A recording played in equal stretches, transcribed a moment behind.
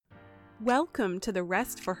Welcome to the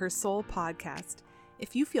Rest for Her Soul podcast.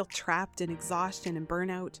 If you feel trapped in exhaustion and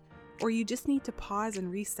burnout, or you just need to pause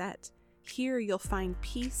and reset, here you'll find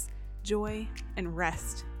peace, joy, and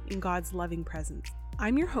rest in God's loving presence.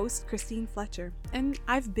 I'm your host, Christine Fletcher, and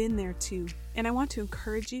I've been there too, and I want to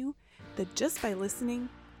encourage you that just by listening,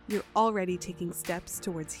 you're already taking steps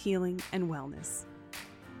towards healing and wellness.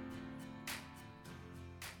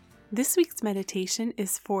 This week's meditation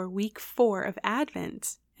is for week 4 of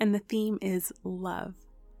Advent, and the theme is love.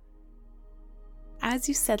 As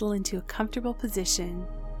you settle into a comfortable position,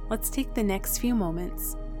 let's take the next few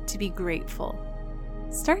moments to be grateful.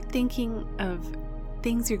 Start thinking of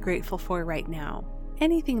things you're grateful for right now,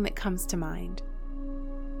 anything that comes to mind.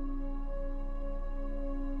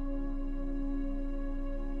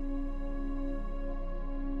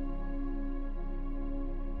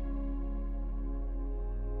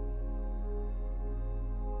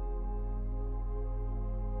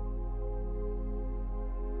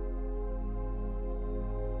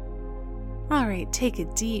 All right, take a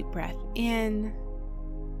deep breath in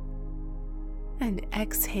and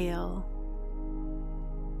exhale.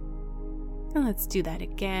 And let's do that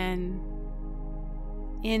again.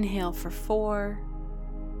 Inhale for 4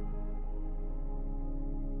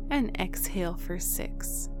 and exhale for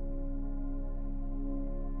 6.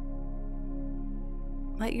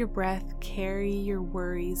 Let your breath carry your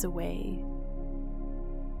worries away.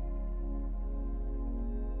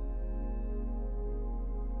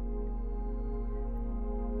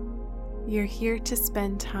 You're here to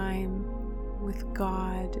spend time with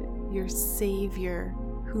God, your Savior,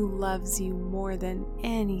 who loves you more than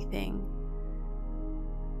anything.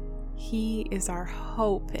 He is our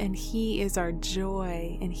hope, and He is our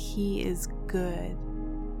joy, and He is good.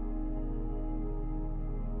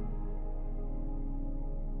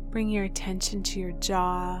 Bring your attention to your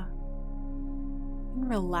jaw and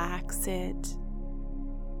relax it.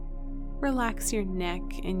 Relax your neck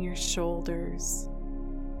and your shoulders.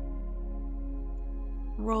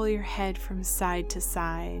 Roll your head from side to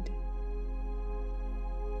side.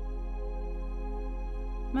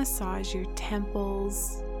 Massage your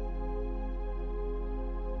temples.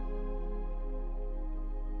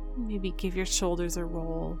 Maybe give your shoulders a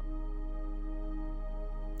roll.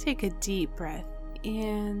 Take a deep breath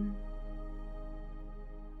in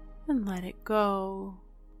and let it go.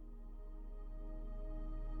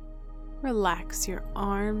 Relax your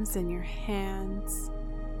arms and your hands.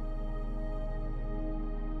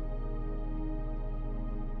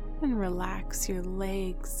 And relax your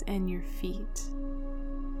legs and your feet.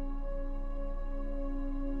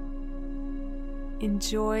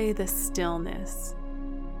 Enjoy the stillness.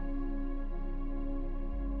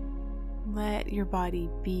 Let your body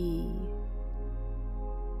be.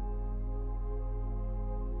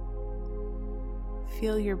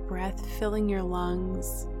 Feel your breath filling your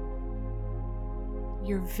lungs.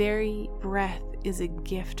 Your very breath is a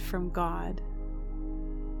gift from God.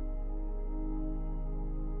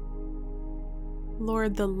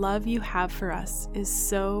 Lord, the love you have for us is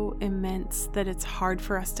so immense that it's hard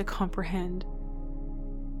for us to comprehend.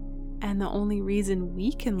 And the only reason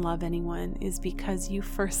we can love anyone is because you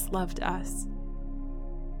first loved us.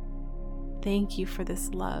 Thank you for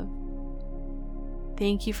this love.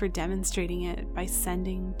 Thank you for demonstrating it by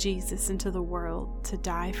sending Jesus into the world to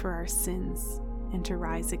die for our sins and to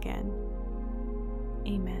rise again.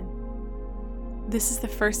 Amen. This is the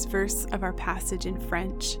first verse of our passage in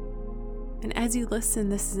French. And as you listen,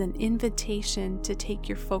 this is an invitation to take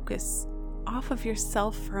your focus off of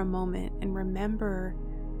yourself for a moment and remember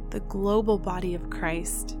the global body of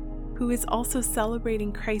Christ, who is also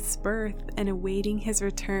celebrating Christ's birth and awaiting His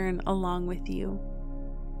return along with you.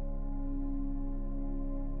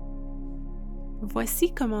 Voici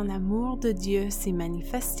comment l'amour de Dieu s'est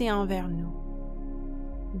manifesté envers nous.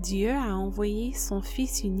 Dieu a envoyé son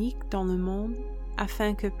Fils unique dans le monde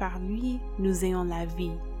afin que par lui nous ayons la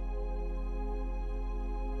vie.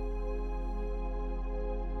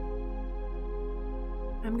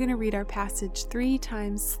 I'm going to read our passage 3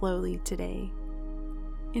 times slowly today.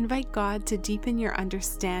 Invite God to deepen your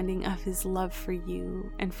understanding of His love for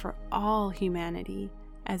you and for all humanity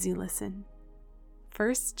as you listen.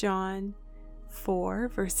 1 John 4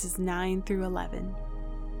 verses 9 through 11.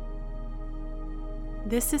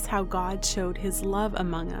 This is how God showed His love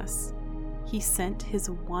among us. He sent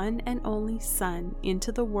His one and only Son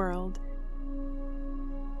into the world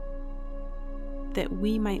that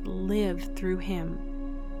we might live through Him.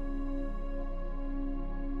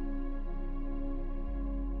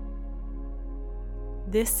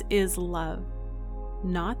 This is love,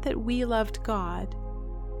 not that we loved God,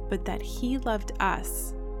 but that He loved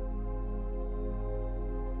us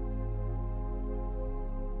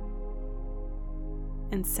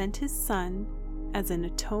and sent his Son as an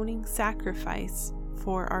atoning sacrifice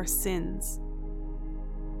for our sins.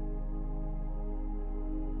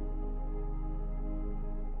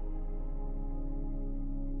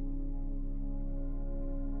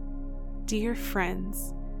 Dear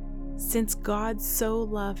friends, since God so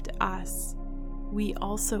loved us, we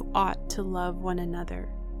also ought to love one another.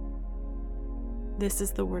 This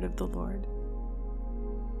is the word of the Lord.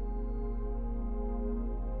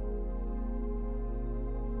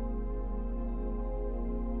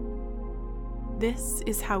 This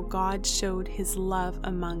is how God showed his love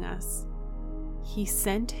among us. He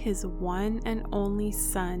sent his one and only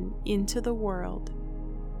Son into the world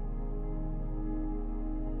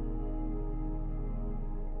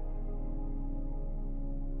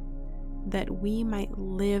that we might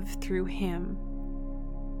live through him.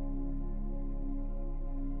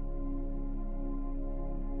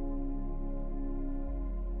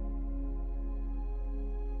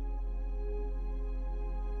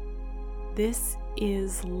 This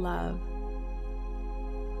is love.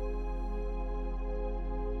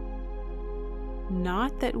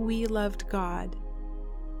 Not that we loved God,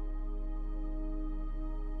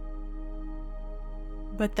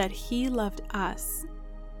 but that he loved us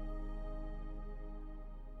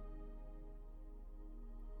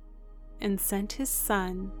and sent his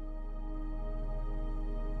Son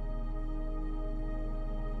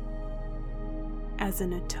as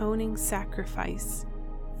an atoning sacrifice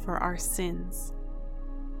for our sins.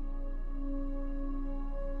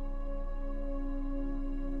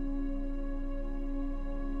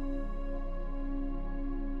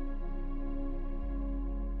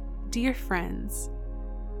 Dear friends,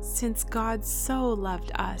 since God so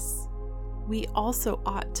loved us, we also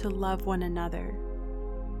ought to love one another.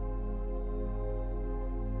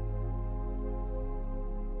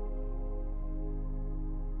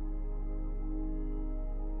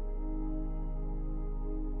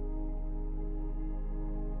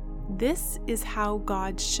 This is how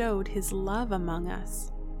God showed his love among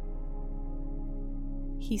us.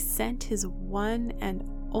 He sent his one and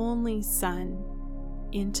only Son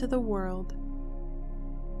into the world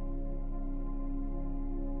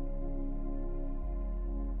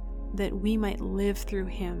that we might live through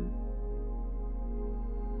him.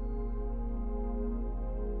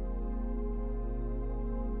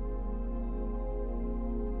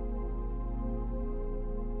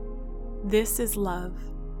 This is love.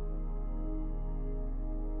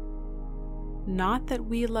 Not that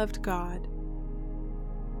we loved God,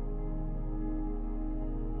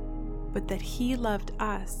 but that he loved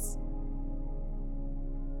us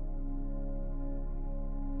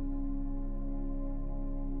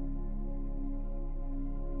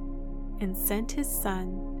and sent his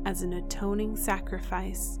Son as an atoning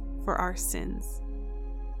sacrifice for our sins.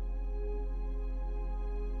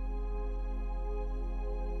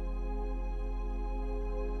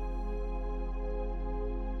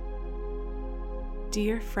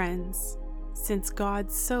 Dear friends, since God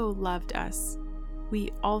so loved us, we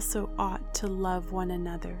also ought to love one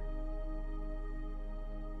another.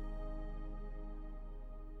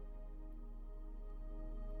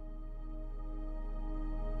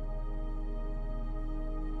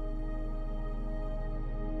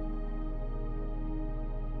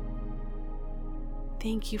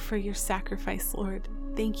 Thank you for your sacrifice, Lord.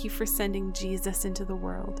 Thank you for sending Jesus into the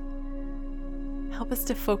world. Help us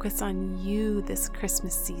to focus on you this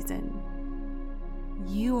Christmas season.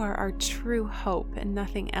 You are our true hope and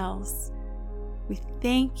nothing else. We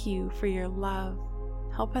thank you for your love.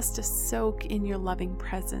 Help us to soak in your loving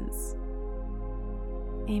presence.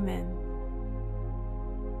 Amen.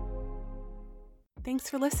 Thanks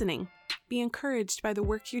for listening. Be encouraged by the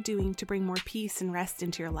work you're doing to bring more peace and rest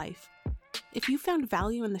into your life. If you found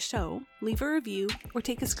value in the show, leave a review or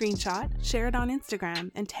take a screenshot, share it on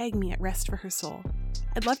Instagram, and tag me at Rest for Her Soul.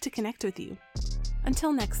 I'd love to connect with you.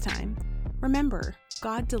 Until next time, remember,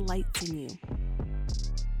 God delights in you.